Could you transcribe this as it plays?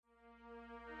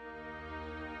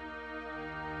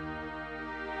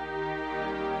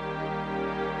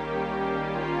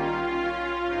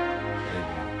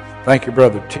Thank you,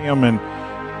 Brother Tim. And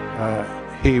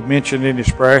he mentioned in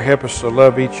his prayer, help us to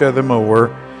love each other more.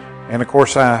 And of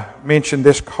course, I mentioned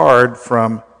this card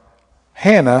from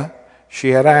Hannah. She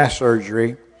had eye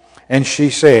surgery, and she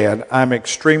said, I'm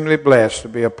extremely blessed to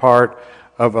be a part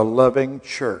of a loving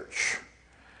church.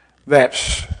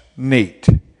 That's neat.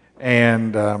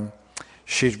 And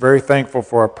she's very thankful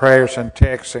for our prayers and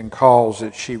texts and calls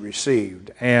that she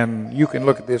received. And you can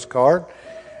look at this card,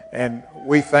 and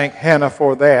we thank Hannah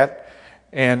for that.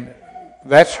 And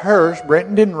that's hers.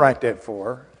 Brenton didn't write that for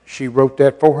her. She wrote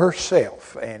that for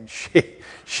herself, and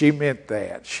she meant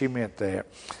that. She meant that.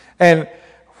 And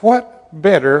what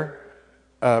better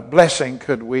blessing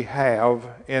could we have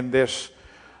in this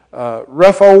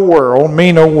rough old world,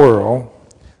 mean old world,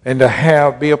 than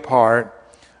to be a part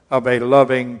of a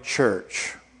loving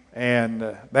church?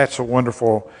 And that's a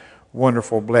wonderful,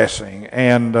 wonderful blessing.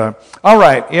 And all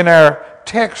right, in our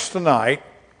text tonight,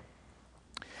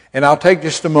 and I'll take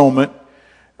just a moment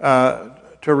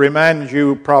to remind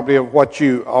you probably of what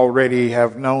you already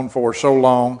have known for so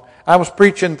long. I was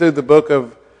preaching through the book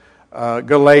of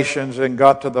Galatians and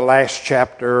got to the last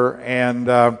chapter,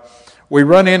 and we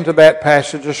run into that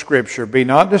passage of Scripture. Be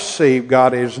not deceived,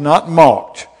 God is not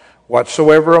mocked.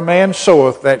 Whatsoever a man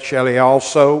soweth, that shall he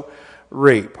also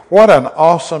reap. What an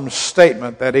awesome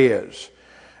statement that is.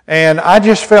 And I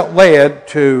just felt led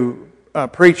to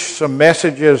preach some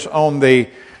messages on the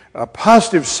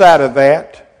positive side of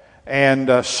that,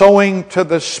 and sowing to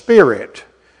the Spirit.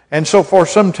 And so for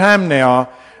some time now,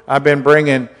 I've been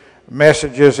bringing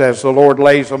messages as the Lord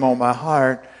lays them on my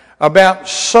heart about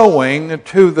sowing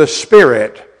to the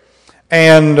Spirit.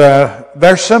 And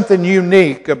there's something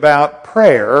unique about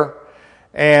prayer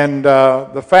and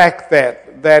the fact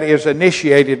that that is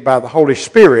initiated by the Holy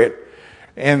Spirit.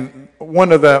 And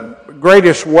one of the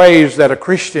greatest ways that a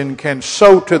Christian can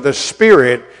sow to the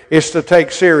Spirit is to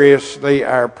take seriously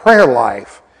our prayer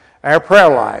life,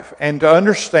 and to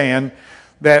understand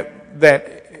that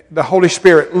the Holy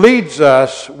Spirit leads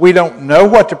us. We don't know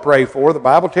what to pray for. The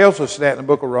Bible tells us that in the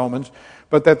book of Romans,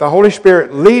 but that the Holy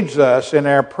Spirit leads us in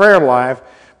our prayer life,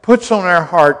 puts on our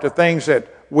heart the things that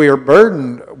we are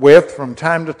burdened with from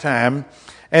time to time.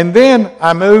 And then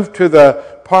I moved to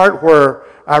the part where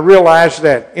I realized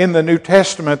that in the New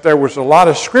Testament there was a lot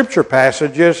of scripture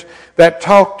passages that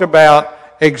talked about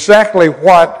exactly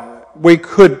what we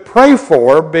could pray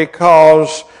for,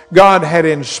 because God had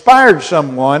inspired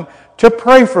someone to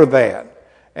pray for that.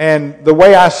 And the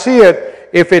way I see it,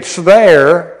 if it's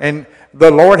there and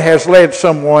the Lord has led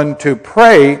someone to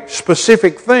pray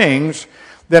specific things,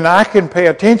 then I can pay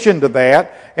attention to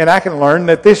that, and I can learn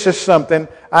that this is something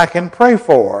I can pray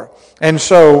for. And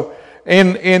so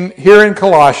in here in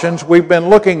Colossians, we've been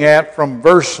looking at from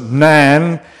verse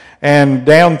 9 and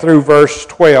down through verse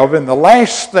 12. And the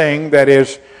last thing that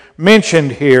is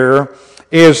mentioned here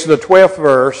is the 12th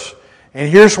verse.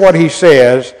 And here's what he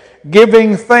says: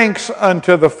 giving thanks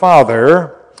unto the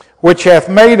Father, which hath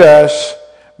made us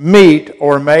meet,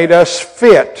 or made us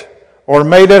fit, or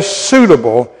made us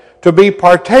suitable to be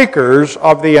partakers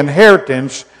of the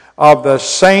inheritance of the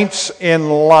saints in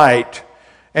light.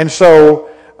 And so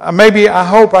I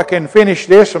hope I can finish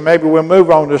this, or maybe we'll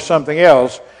move on to something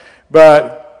else.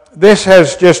 But this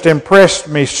has just impressed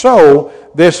me so,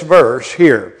 this verse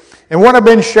here. And what I've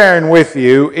been sharing with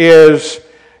you is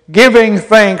giving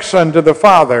thanks unto the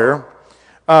Father.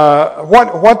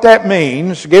 What that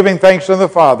means, giving thanks unto the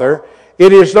Father,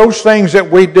 it is those things that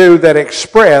we do that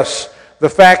express the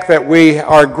fact that we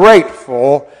are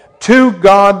grateful to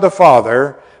God the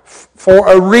Father for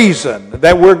a reason,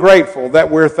 that we're grateful, that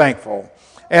we're thankful.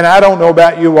 And I don't know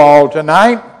about you all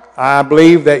tonight. I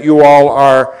believe that you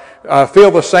all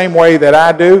feel the same way that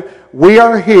I do. We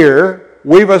are here.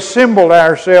 We've assembled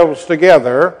ourselves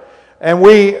together, and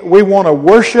we want to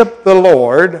worship the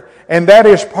Lord, and that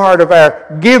is part of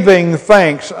our giving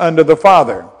thanks unto the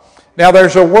Father. Now,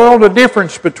 there's a world of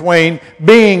difference between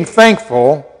being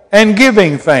thankful and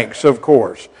giving thanks, of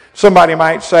course. Somebody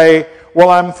might say,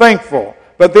 well, I'm thankful,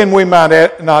 but then we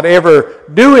might not ever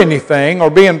do anything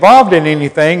or be involved in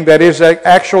anything that is an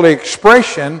actual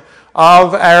expression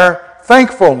of our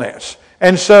thankfulness.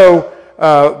 And so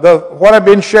what I've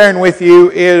been sharing with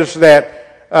you is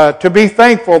that to be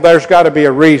thankful, there's got to be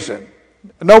a reason.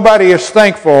 Nobody is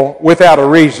thankful without a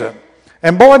reason.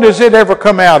 And boy, does it ever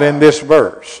come out in this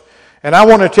verse. And I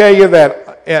want to tell you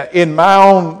that in my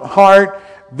own heart,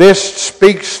 this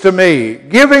speaks to me.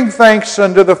 Giving thanks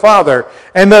unto the Father.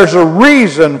 And there's a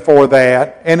reason for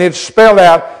that, and it's spelled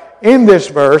out in this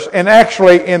verse, and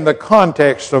actually in the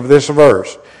context of this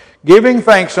verse. Giving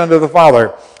thanks unto the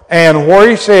Father. And where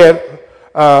he said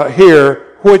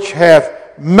here, which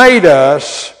hath made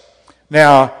us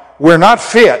Now, we're not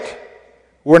fit,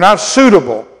 we're not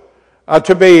suitable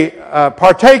to be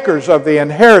partakers of the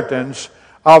inheritance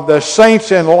of the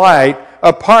saints in light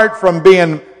apart from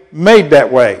being made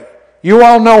that way. You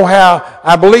all know how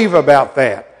I believe about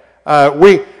that.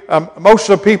 Most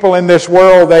of the people in this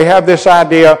world, they have this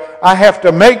idea, I have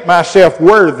to make myself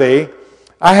worthy,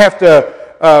 I have to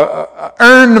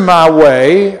earn my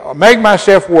way, or make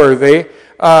myself worthy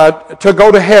to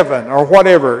go to heaven or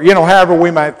whatever, however we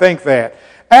might think that.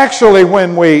 Actually,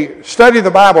 when we study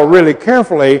the Bible really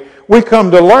carefully, we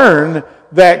come to learn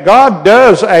that God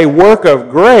does a work of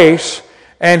grace,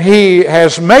 and He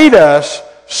has made us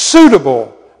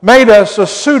suitable,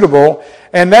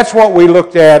 and that's what we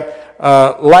looked at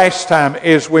last time,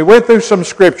 is we went through some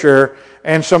scripture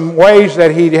and some ways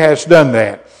that He has done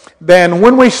that. Then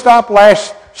when we stopped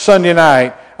last Sunday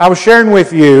night, I was sharing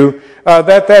with you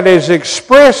that is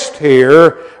expressed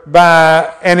here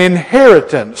by an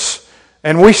inheritance.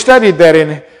 And we studied that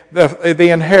in the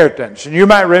inheritance. And you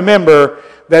might remember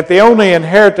that the only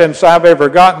inheritance I've ever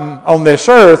gotten on this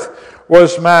earth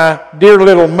was my dear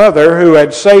little mother, who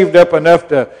had saved up enough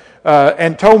to,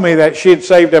 and told me that she had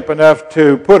saved up enough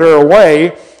to put her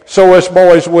away so us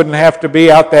boys wouldn't have to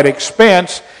be out that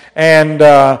expense. And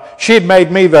she had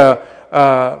made me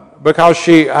because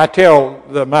I tell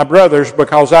my brothers,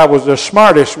 because I was the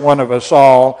smartest one of us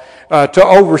all, to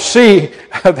oversee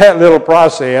that little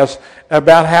process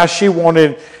about how she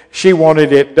wanted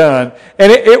it done.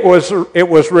 And it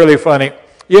was really funny.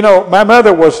 My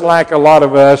mother was like a lot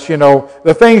of us,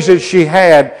 the things that she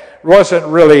had wasn't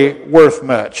really worth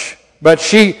much. But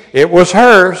it was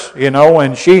hers,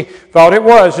 and she thought it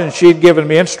was, and she'd given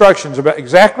me instructions about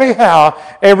exactly how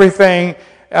everything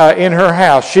in her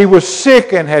house. She was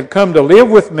sick and had come to live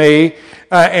with me,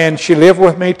 and she lived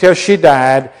with me till she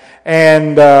died.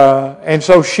 And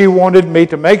so she wanted me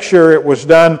to make sure it was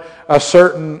done a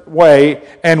certain way,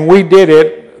 and we did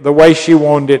it the way she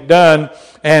wanted it done.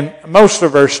 And most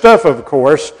of her stuff, of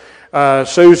course,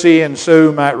 Susie and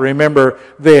Sue might remember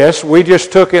this, we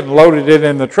just took it and loaded it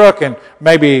in the truck and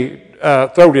maybe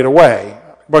throwed it away,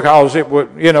 because it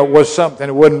was something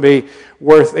that wouldn't be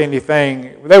worth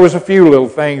anything. There was a few little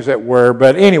things that were,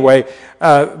 but anyway,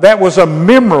 that was a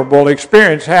memorable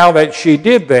experience, how that she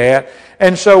did that.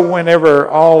 And so whenever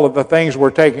all of the things were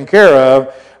taken care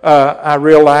of, I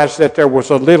realized that there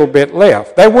was a little bit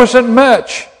left. There wasn't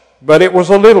much, but it was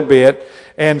a little bit.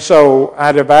 And so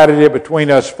I divided it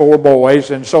between us 4 boys,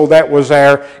 and so that was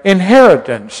our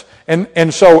inheritance.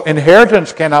 And so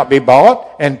inheritance cannot be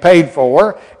bought and paid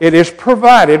for. It is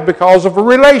provided because of a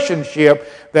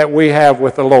relationship that we have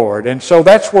with the Lord. And so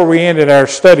that's where we ended our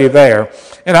study there.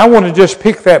 And I want to just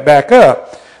pick that back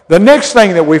up. The next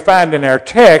thing that we find in our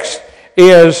text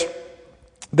is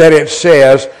that it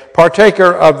says,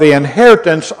 partaker of the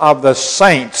inheritance of the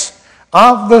saints.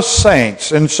 Of the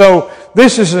saints. And so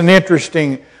this is an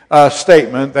interesting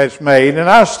statement that's made. And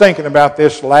I was thinking about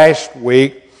this last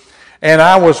week, and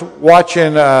I was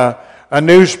watching a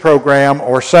news program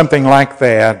or something like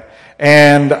that,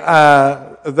 and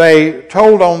they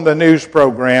told on the news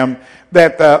program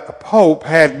that the Pope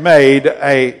had made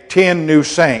 10 new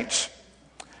saints.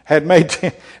 Had made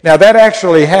 10. Now that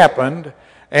actually happened,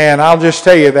 and I'll just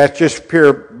tell you that's just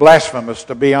pure blasphemous,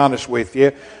 to be honest with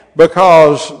you,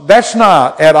 because that's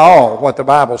not at all what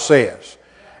the says.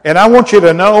 And I want you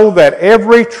to know that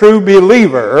every true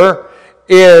believer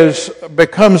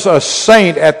becomes a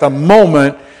saint at the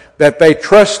moment that they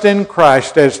trust in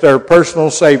Christ as their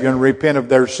personal Savior and repent of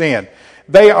their sin.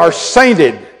 They are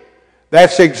sainted.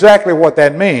 That's exactly what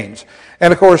that means.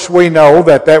 And of course we know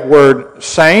that word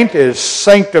saint is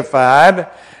sanctified,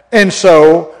 and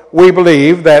so we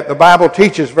believe that the Bible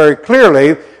teaches very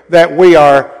clearly that we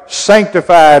are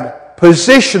sanctified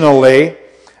positionally,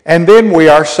 and then we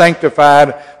are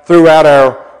sanctified throughout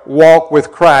our walk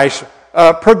with Christ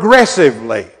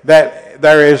progressively. That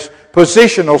there is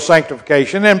positional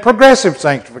sanctification and progressive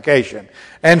sanctification.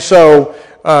 And so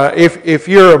if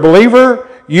you're a believer,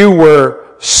 you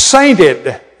were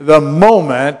sainted the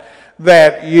moment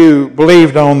that you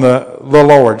believed on the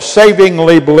Lord,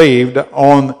 savingly believed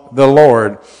on the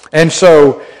Lord. And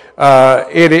so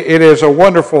it is a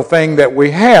wonderful thing that we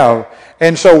have.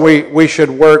 And so we should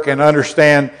work and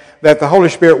understand that the Holy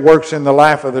Spirit works in the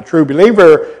life of the true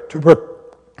believer to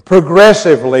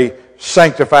progressively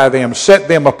sanctify them, set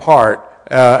them apart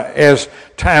as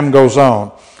time goes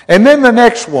on. And then the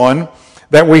next one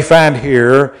that we find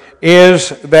here is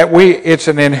that it's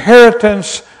an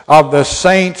inheritance of the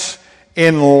saints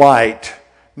in light.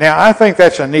 Now, I think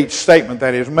that's a neat statement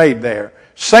that is made there.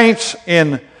 Saints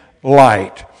in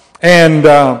light. And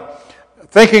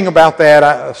thinking about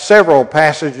that, several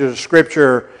passages of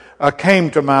Scripture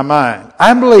came to my mind.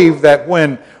 I believe that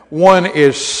when one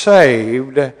is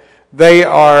saved, they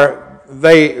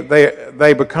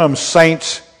become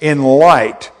saints in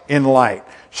light.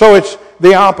 So it's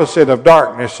the opposite of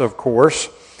darkness, of course.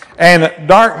 And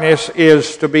darkness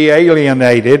is to be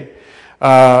alienated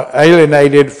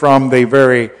from the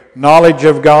very knowledge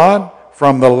of God,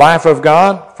 from the life of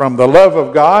God, from the love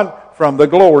of God, from the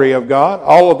glory of God.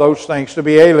 All of those things to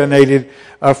be alienated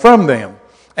from them.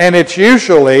 And it's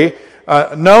usually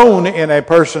known in a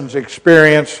person's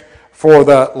experience for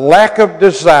the lack of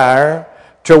desire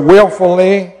to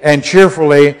willfully and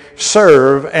cheerfully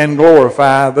serve and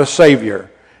glorify the Savior.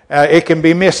 It can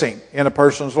be missing in a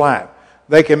person's life.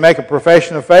 They can make a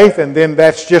profession of faith and then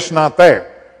that's just not there.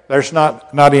 There's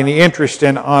not any interest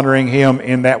in honoring Him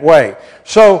in that way.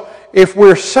 So if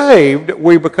we're saved,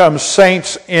 we become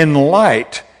saints in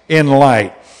light.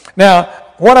 Now,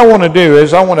 what I want to do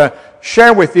is I want to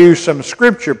share with you some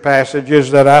Scripture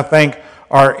passages that I think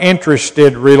are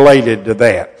related to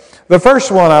that. The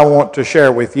first one I want to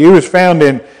share with you is found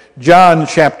in John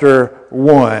chapter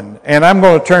 1. And I'm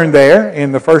going to turn there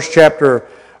in the first chapter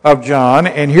of John.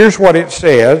 And here's what it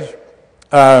says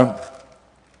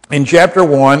in chapter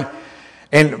 1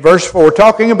 and verse 4,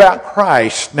 talking about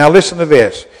Christ. Now listen to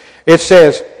this. It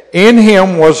says, "In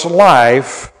Him was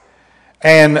life,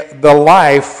 and the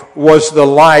life was the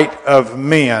light of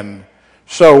men."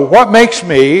 So what makes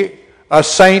me a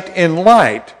saint in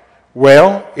light?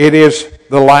 Well, it is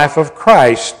the life of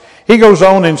Christ. He goes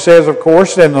on and says, of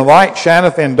course, "And the light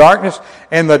shineth in darkness,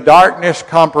 and the darkness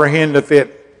comprehendeth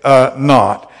it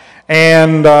not."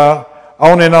 And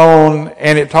on,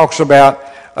 and it talks about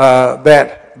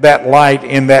that light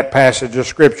in that passage of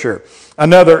Scripture.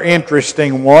 Another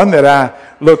interesting one that I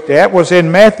looked at was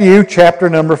in Matthew chapter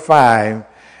number 5.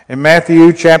 In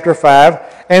Matthew chapter 5,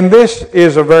 and this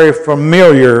is a very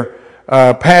familiar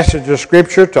passage of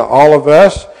Scripture to all of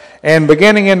us. And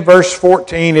beginning in verse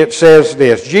 14, it says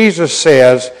this. Jesus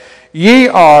says, "Ye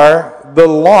are the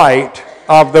light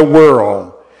of the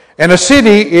world, and a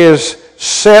city is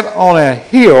set on a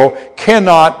hill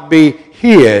cannot be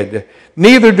hid.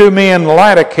 Neither do men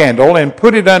light a candle and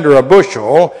put it under a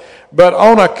bushel, but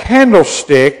on a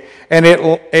candlestick, and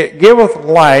it giveth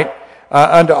light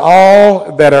unto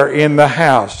all that are in the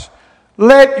house.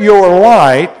 Let your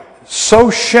light so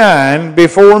shine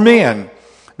before men,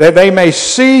 that they may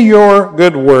see your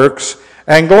good works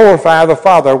and glorify the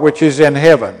Father which is in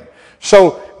heaven."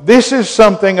 So this is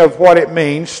something of what it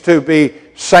means to be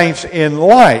saints in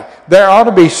light. There ought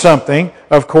to be something,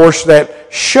 of course, that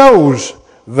shows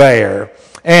there.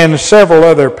 And several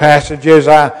other passages.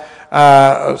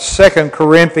 2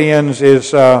 Corinthians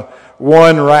is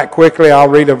one right quickly. I'll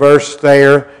read a verse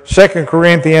there. 2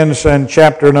 Corinthians in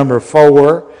chapter number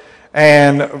 4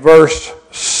 and verse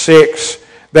 6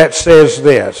 that says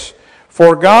this.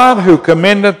 "For God, who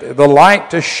commendeth the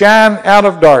light to shine out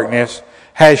of darkness,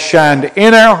 has shined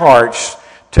in our hearts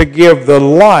to give the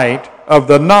light of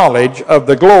the knowledge of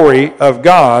the glory of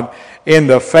God in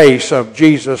the face of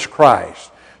Jesus Christ."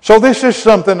 So this is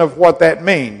something of what that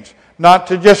means. Not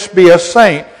to just be a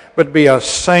saint, but be a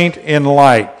saint in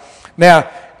light. Now,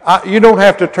 you don't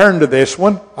have to turn to this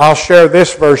one. I'll share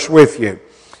this verse with you.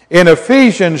 In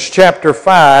Ephesians chapter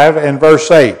 5 and verse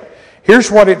 8,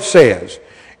 here's what it says.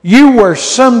 "You were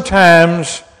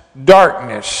sometimes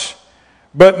darkness,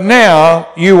 but now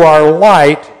you are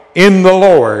light in the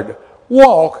Lord.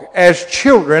 Walk as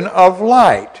children of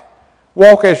light."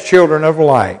 Walk as children of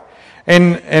light.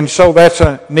 And so that's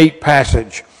a neat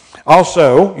passage.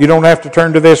 Also, you don't have to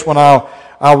turn to this one.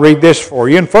 I'll read this for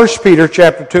you. In 1 Peter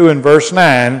chapter 2 and verse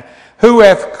 9, "Who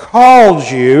hath called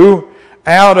you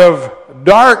out of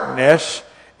darkness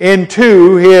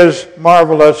into His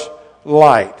marvelous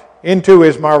light." Into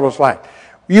His marvelous light.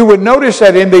 You would notice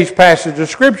that in these passages of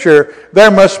Scripture,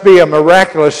 there must be a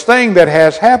miraculous thing that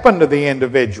has happened to the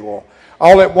individual.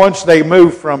 All at once they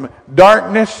move from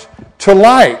darkness to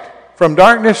light. From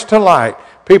darkness to light.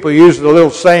 People use the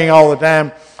little saying all the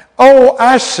time, "Oh,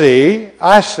 I see.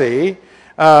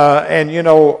 And you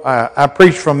know, I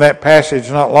preached from that passage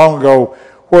not long ago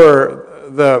where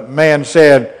the man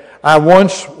said, "I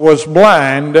once was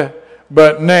blind,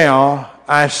 but now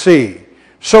I see."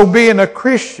 So being a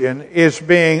Christian is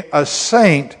being a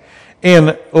saint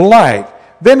in light.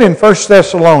 Then in 1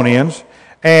 Thessalonians,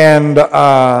 and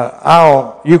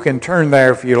you can turn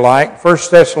there if you like,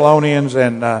 1 Thessalonians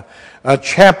and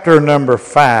chapter number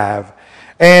 5.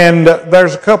 And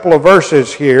there's a couple of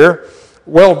verses here.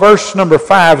 Well, verse number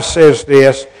 5 says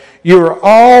this, "You are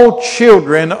all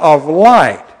children of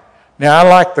light." Now, I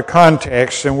like the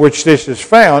context in which this is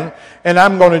found, and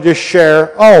I'm going to just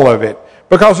share all of it.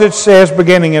 Because it says,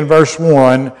 beginning in verse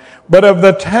 1, "But of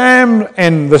the time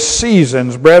and the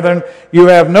seasons, brethren, you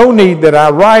have no need that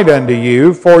I write unto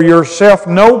you, for yourself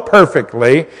know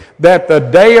perfectly that the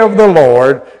day of the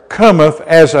Lord cometh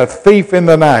as a thief in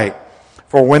the night.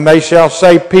 For when they shall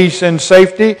say peace and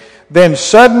safety, then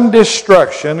sudden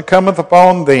destruction cometh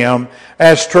upon them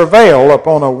as travail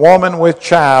upon a woman with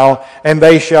child, and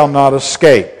they shall not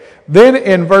escape." Then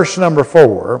in verse number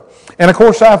 4, and of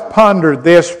course I've pondered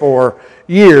this for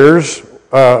years,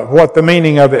 what the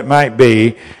meaning of it might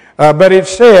be, but it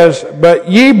says, "But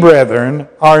ye, brethren,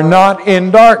 are not in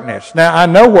darkness." Now I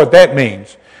know what that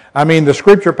means. I mean, the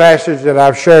scripture passage that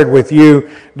I've shared with you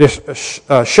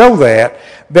show that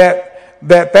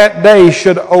day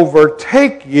should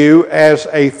overtake you as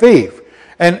a thief.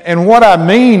 And what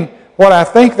I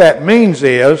think that means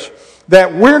is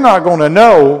that we're not going to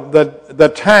know the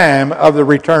time of the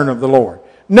return of the Lord.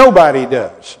 Nobody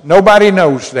does. Nobody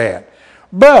knows that.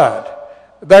 But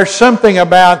there's something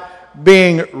about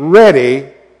being ready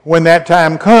when that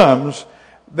time comes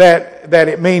that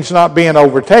it means not being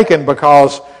overtaken,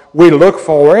 because we look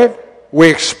for it, we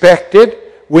expect it,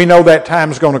 we know that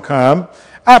time's going to come.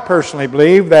 I personally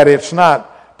believe that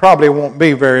probably won't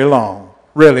be very long,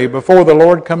 really, before the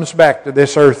Lord comes back to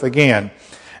this earth again.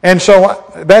 And so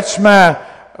that's my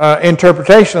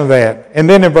interpretation of that. And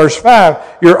then in verse 5,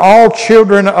 "You're all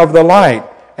children of the light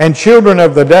and children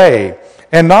of the day,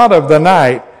 and not of the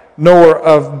night, nor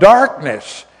of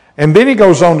darkness." And then he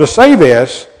goes on to say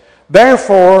this,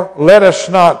 "Therefore let us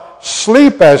not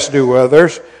sleep as do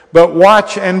others, but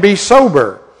watch and be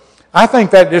sober." I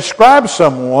think that describes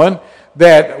someone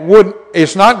that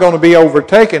is not going to be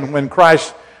overtaken when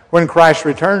Christ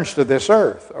returns to this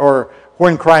earth, or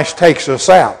when Christ takes us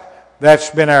out. That's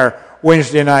been our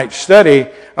Wednesday night study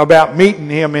about meeting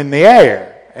Him in the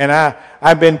air. And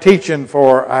I've been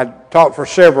I taught for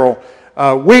several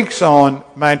weeks on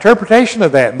my interpretation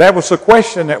of that. And that was the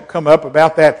question that come up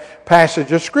about that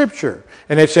passage of Scripture.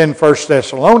 And it's in 1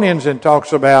 Thessalonians, and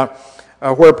talks about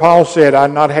where Paul said,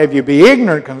 "I'd not have you be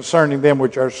ignorant concerning them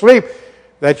which are asleep,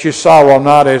 that you sorrow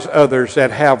not as others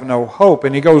that have no hope."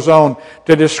 And he goes on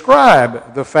to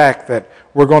describe the fact that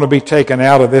we're going to be taken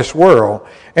out of this world.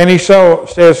 And he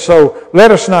says, "So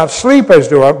let us not sleep as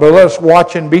do others, but let us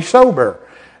watch and be sober."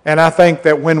 And I think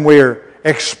that when we're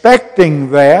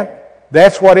expecting that,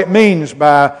 that's what it means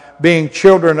by being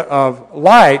children of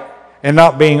light and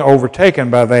not being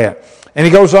overtaken by that. And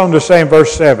he goes on to say in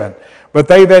verse 7, "But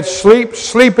they that sleep,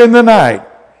 sleep in the night.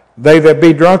 They that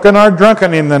be drunken are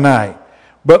drunken in the night.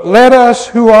 But let us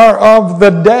who are of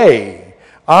the day,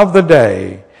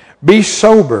 be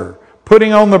sober,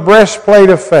 putting on the breastplate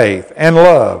of faith and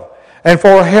love, and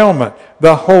for a helmet,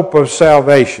 the hope of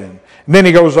salvation." And then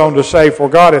he goes on to say, "For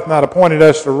God hath not appointed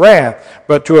us to wrath,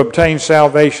 but to obtain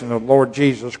salvation of the Lord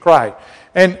Jesus Christ."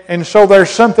 And so there's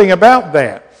something about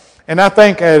that. And I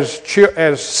think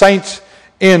as saints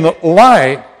in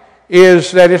light,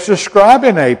 is that it's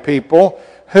describing a people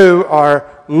who are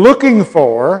looking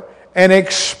for and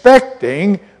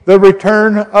expecting the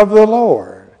return of the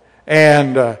Lord.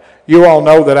 And you all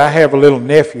know that I have a little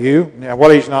nephew. Now, well,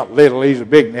 he's not little, he's a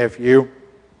big nephew.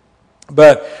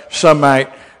 But some might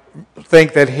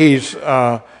think that he's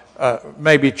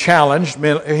maybe challenged.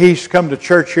 He's come to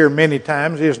church here many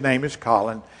times. His name is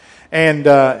Colin.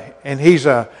 And he's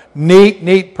a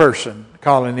neat person,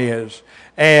 Colin is.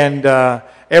 And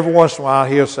every once in a while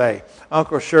he'll say,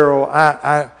 "Uncle Cheryl,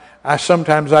 I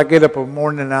sometimes get up in the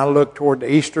morning and I look toward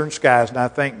the eastern skies and I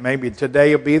think maybe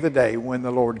today will be the day when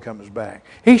the Lord comes back."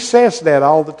 He says that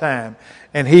all the time,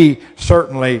 and he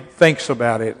certainly thinks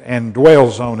about it and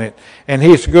dwells on it, and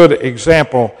he's a good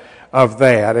example of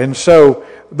that. And so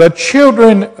the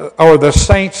children or the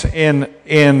saints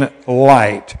in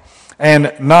light,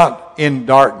 and not in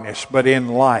darkness, but in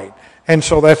light. And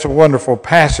so that's a wonderful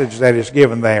passage that is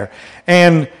given there.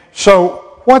 And so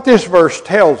what this verse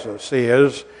tells us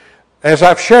is, as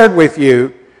I've shared with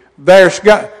you,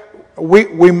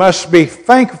 we must be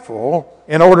thankful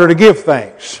in order to give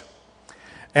thanks.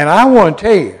 And I want to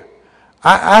tell you,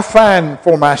 I find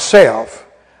for myself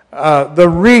the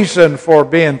reason for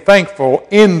being thankful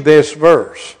in this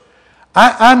verse.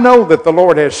 I know that the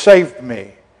Lord has saved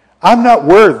me. I'm not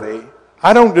worthy.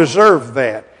 I don't deserve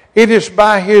that. It is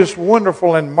by His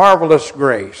wonderful and marvelous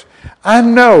grace. I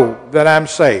know that I'm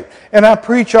saved. And I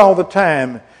preach all the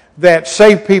time that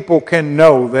saved people can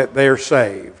know that they're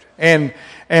saved. And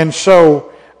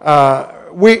so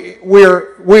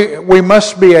we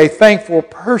must be a thankful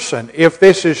person if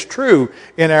this is true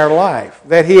in our life,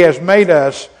 that He has made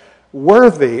us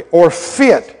worthy or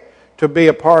fit to be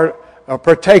a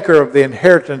partaker of the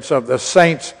inheritance of the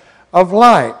saints of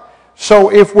light.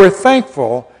 So if we're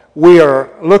thankful, we are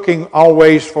looking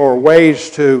always for ways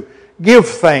to give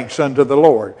thanks unto the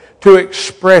Lord, to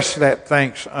express that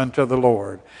thanks unto the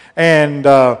Lord. And,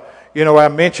 I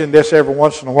mention this every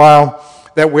once in a while,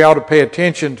 that we ought to pay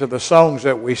attention to the songs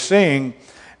that we sing,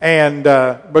 and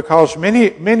because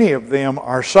many of them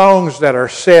are songs that are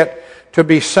set to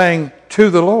be sang to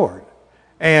the Lord,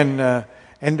 and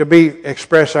to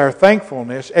express our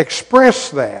thankfulness. Express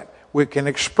that. We can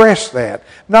express that,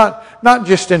 not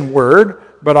just in word,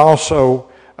 but also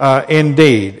in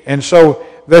deed. And so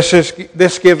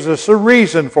this gives us a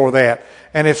reason for that.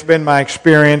 And it's been my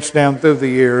experience down through the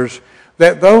years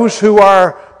that those who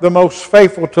are the most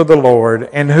faithful to the Lord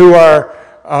and who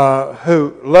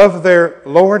love their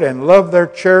Lord and love their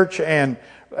church and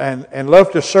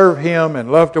love to serve Him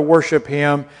and love to worship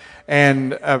Him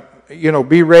and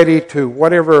be ready to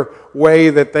whatever way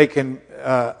that they can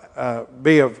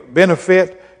be of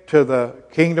benefit to the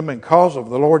kingdom and cause of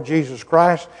the Lord Jesus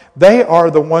Christ, they are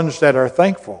the ones that are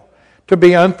thankful. To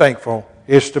be unthankful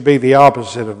is to be the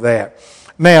opposite of that.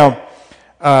 Now,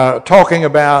 talking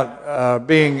about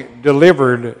being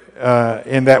delivered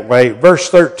in that way, verse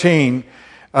 13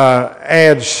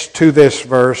 adds to this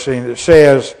verse, and it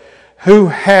says, "Who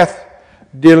hath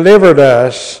delivered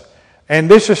us," and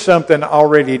this is something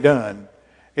already done.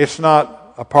 It's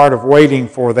not a part of waiting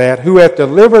for that. "Who hath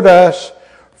delivered us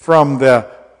from the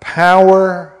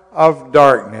power of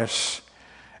darkness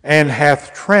and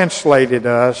hath translated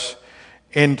us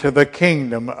into the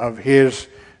kingdom of His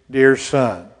dear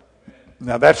Son."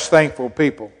 Now that's thankful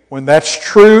people. When that's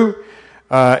true,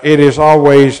 it is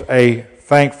always a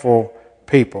thankful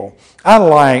people. I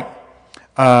like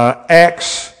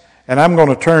Acts, and I'm going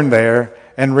to turn there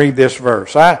and read this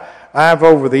verse. I've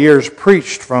over the years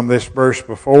preached from this verse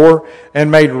before and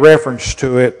made reference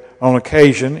to it on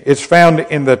occasion. It's found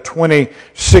in the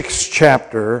 26th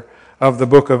chapter of the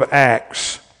book of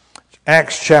Acts.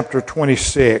 Acts chapter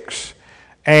 26.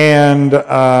 And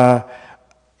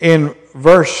in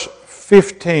verse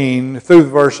 15 through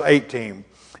verse 18.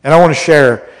 And I want to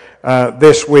share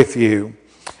this with you.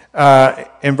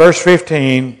 In verse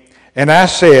 15, "And I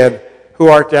said, Who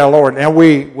art thou, Lord?" Now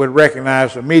we would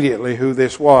recognize immediately who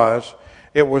this was.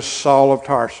 It was Saul of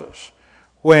Tarsus.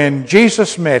 When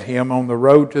Jesus met him on the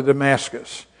road to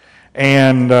Damascus.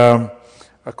 And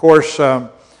of course,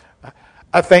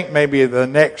 I think maybe the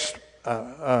next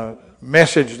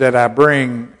message that I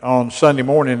bring on Sunday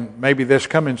morning, maybe this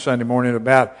coming Sunday morning,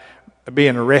 about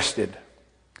being arrested.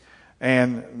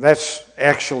 And that's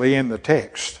actually in the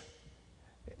text.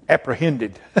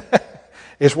 Apprehended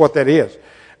is what that is.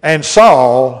 And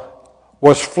Saul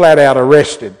was flat out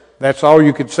arrested. That's all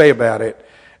you could say about it.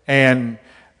 And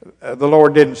the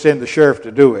Lord didn't send the sheriff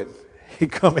to do it. He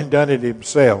come and done it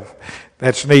himself.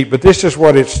 That's neat. But this is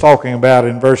what it's talking about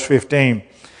in verse 15.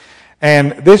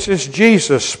 And this is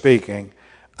Jesus speaking.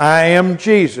 "I am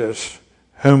Jesus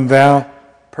whom thou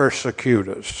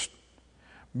persecutest.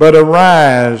 But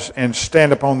arise and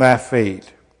stand upon thy feet.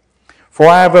 For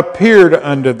I have appeared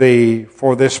unto thee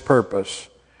for this purpose,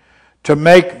 to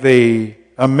make thee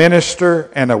a minister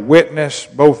and a witness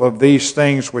both of these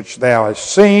things which thou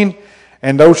hast seen,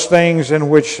 and those things in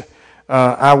which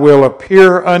I will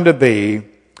appear unto thee,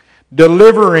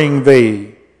 delivering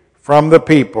thee from the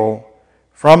people,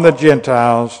 from the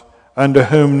Gentiles, unto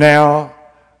whom now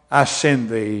I send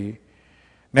thee."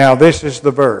 Now this is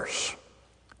the verse.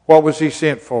 What was he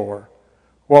sent for?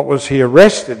 What was he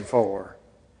arrested for?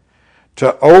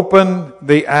 To open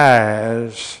the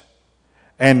eyes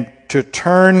and to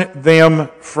turn them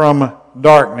from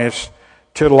darkness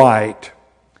to light.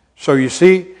 So you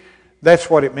see, that's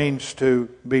what it means to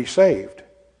be saved.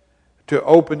 To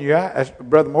open your eyes.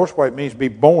 Brother Morse, what it means to be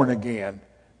born again.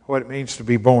 What it means to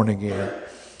be born again.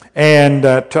 And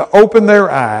to open their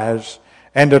eyes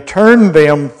and to turn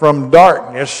them from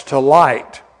darkness to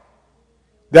light.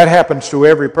 That happens to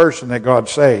every person that God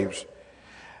saves.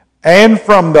 And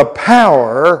from the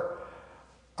power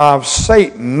of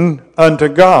Satan unto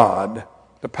God.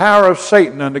 The power of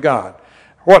Satan unto God.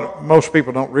 What most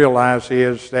people don't realize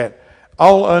is that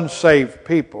all unsaved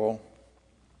people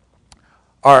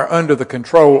are under the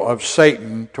control of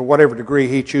Satan to whatever degree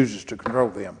he chooses to control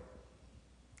them.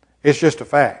 It's just a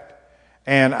fact.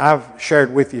 And I've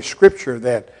shared with you scripture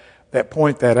that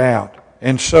point that out.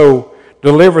 And so,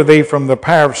 deliver thee from the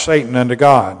power of Satan unto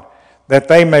God, that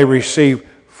they may receive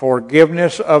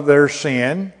forgiveness of their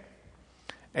sin.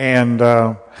 And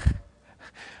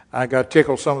I got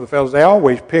tickled, some of the fellows, they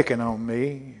always picking on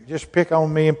me. Just pick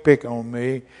on me and pick on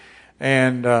me.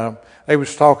 And they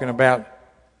was talking about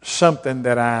something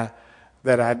that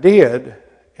that I did,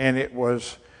 and it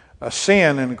was a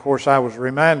sin. And of course, I was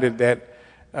reminded that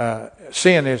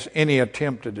sin is any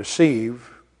attempt to deceive.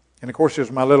 And of course, it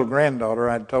was my little granddaughter.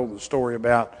 I'd told the story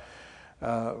about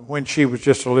when she was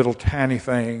just a little tiny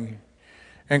thing.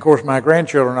 And of course, my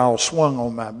grandchildren all swung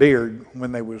on my beard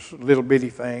when they was little bitty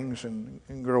things and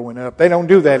growing up. They don't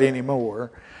do that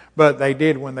anymore, but they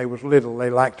did when they was little. They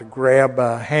liked to grab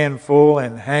a handful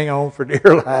and hang on for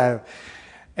dear life.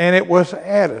 And it was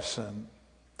Addison.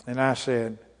 And I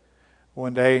said,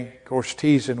 one day, of course,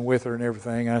 teasing with her and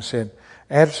everything, I said,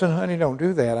 Addison, honey, don't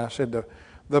do that. I said,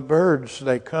 the birds,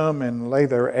 they come and lay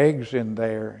their eggs in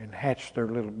there and hatch their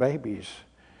little babies.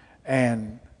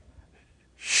 And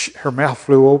her mouth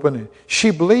flew open, and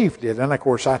she believed it. And, of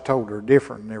course, I told her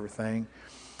different and everything.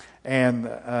 And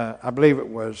I believe it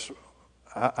was,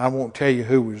 I won't tell you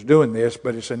who was doing this,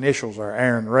 but its initials are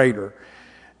Aaron Rader.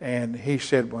 And he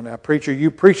said, well, now, preacher,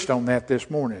 you preached on that this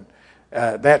morning.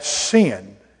 That's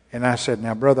sin. And I said,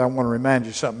 now, brother, I want to remind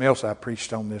you something else I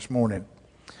preached on this morning.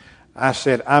 I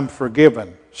said, I'm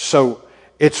forgiven. So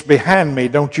it's behind me.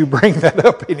 Don't you bring that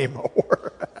up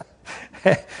anymore.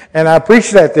 And I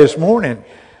preached that this morning,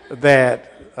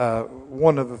 that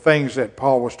one of the things that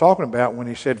Paul was talking about when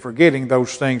he said, forgetting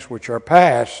those things which are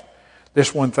past,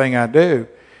 this one thing I do,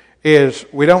 is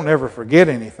we don't ever forget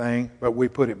anything, but we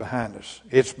put it behind us.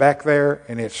 It's back there,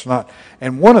 and it's not.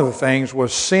 And one of the things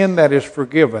was sin that is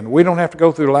forgiven. We don't have to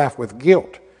go through life with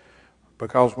guilt,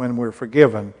 because when we're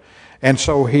forgiven. And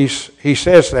so he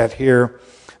says that here,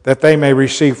 that they may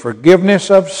receive forgiveness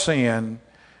of sin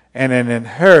and an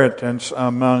inheritance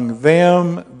among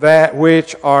them that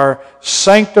which are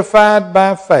sanctified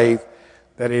by faith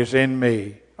that is in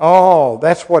me. Oh,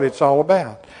 that's what it's all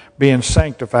about, being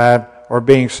sanctified or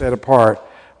being set apart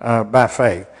by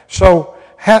faith. So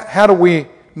how do we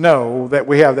know that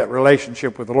we have that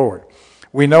relationship with the Lord?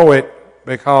 We know it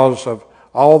because of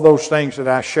all those things that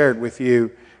I shared with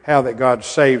you, how that God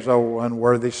saves old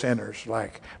unworthy sinners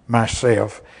like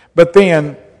myself. But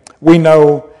then we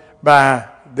know by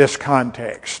this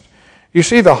context. You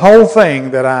see, the whole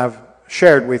thing that I've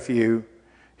shared with you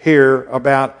here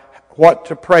about what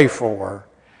to pray for,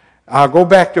 I'll go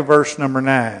back to verse number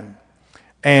 9.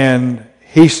 And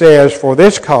he says, for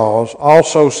this cause,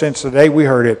 also since the day we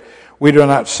heard it, we do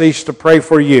not cease to pray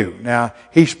for you. Now,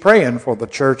 he's praying for the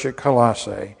church at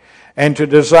Colossae, and to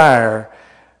desire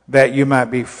that you might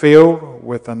be filled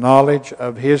with the knowledge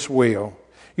of his will.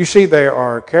 You see, there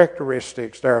are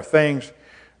characteristics, there are things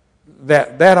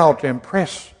that ought to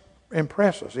impress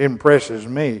us. It impresses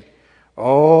me.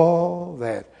 Oh,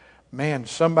 that, man,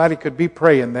 somebody could be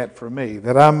praying that for me,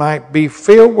 that I might be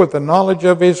filled with the knowledge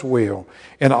of his will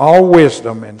in all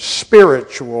wisdom and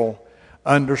spiritual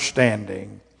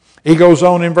understanding. He goes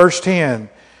on in verse 10,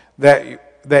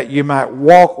 that you might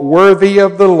walk worthy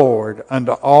of the Lord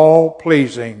unto all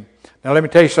pleasing. Now let me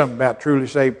tell you something about truly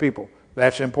saved people.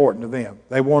 That's important to them.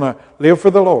 They want to live for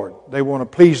the Lord. They want to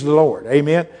please the Lord.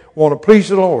 Amen? Want to please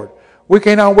the Lord. We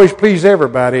can't always please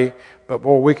everybody, but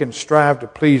boy, we can strive to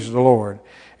please the Lord.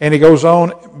 And he goes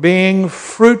on, being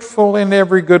fruitful in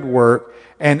every good work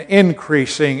and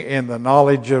increasing in the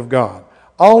knowledge of God.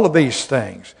 All of these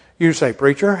things. You say,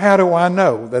 preacher, how do I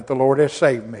know that the Lord has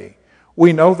saved me?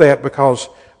 We know that because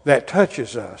that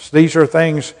touches us. These are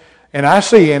things, and I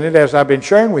see in it, as I've been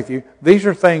sharing with you, these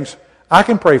are things I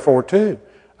can pray for too.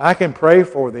 I can pray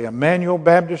for the Emmanuel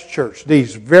Baptist Church,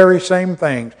 these very same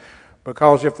things,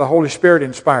 because if the Holy Spirit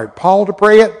inspired Paul to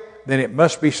pray it, then it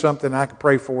must be something I can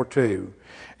pray for too.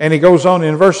 And he goes on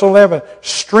in verse 11,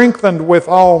 strengthened with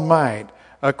all might,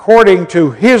 according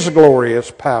to his glorious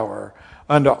power,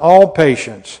 unto all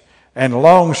patience and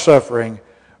long-suffering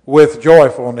with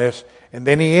joyfulness. And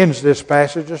then he ends this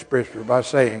passage of Scripture by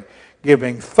saying,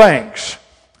 giving thanks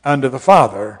unto the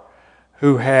Father,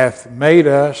 who hath made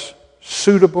us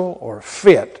suitable or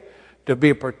fit to be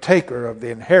a partaker of the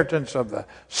inheritance of the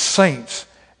saints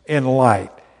in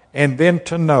light. And then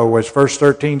to know, as verse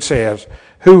 13 says,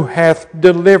 who hath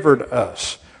delivered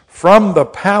us from the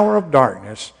power of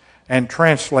darkness and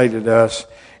translated us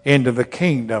into the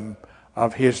kingdom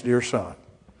of his dear Son.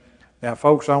 Now,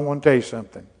 folks, I want to tell you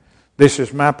something. This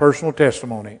is my personal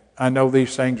testimony. I know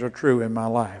these things are true in my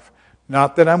life.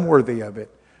 Not that I'm worthy of it.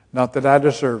 Not that I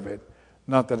deserve it.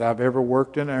 Not that I've ever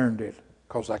worked and earned it,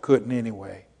 because I couldn't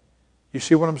anyway. You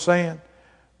see what I'm saying?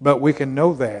 But we can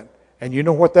know that. And you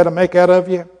know what that'll make out of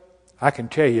you? I can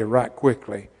tell you right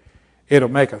quickly. It'll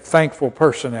make a thankful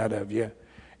person out of you.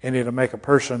 And it'll make a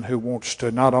person who wants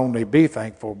to not only be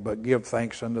thankful, but give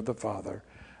thanks unto the Father.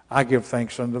 I give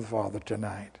thanks unto the Father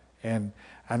tonight. And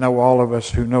I know all of us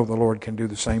who know the Lord can do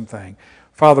the same thing.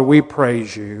 Father, we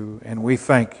praise you and we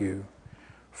thank you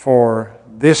for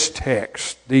this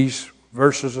text, these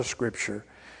verses of Scripture,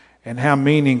 and how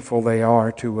meaningful they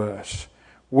are to us.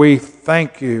 We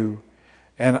thank you,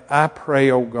 and I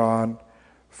pray, oh God,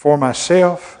 for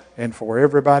myself and for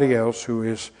everybody else who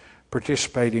is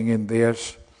participating in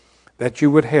this, that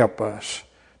you would help us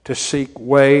to seek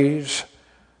ways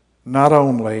not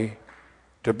only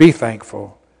to be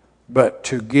thankful, but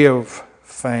to give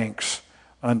thanks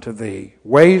unto thee.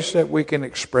 Ways that we can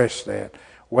express that,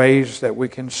 ways that we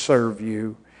can serve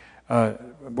you,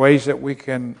 ways that we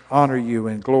can honor you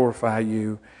and glorify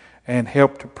you and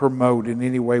help to promote in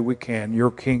any way we can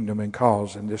your kingdom and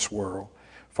cause in this world.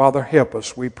 Father, help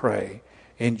us, we pray.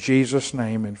 In Jesus'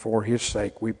 name and for his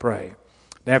sake we pray.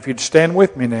 Now if you'd stand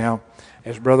with me now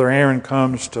as Brother Aaron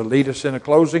comes to lead us in a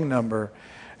closing number.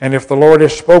 And if the Lord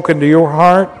has spoken to your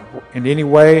heart in any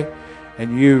way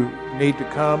and you need to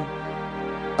come,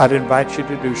 I'd invite you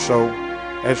to do so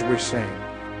as we sing.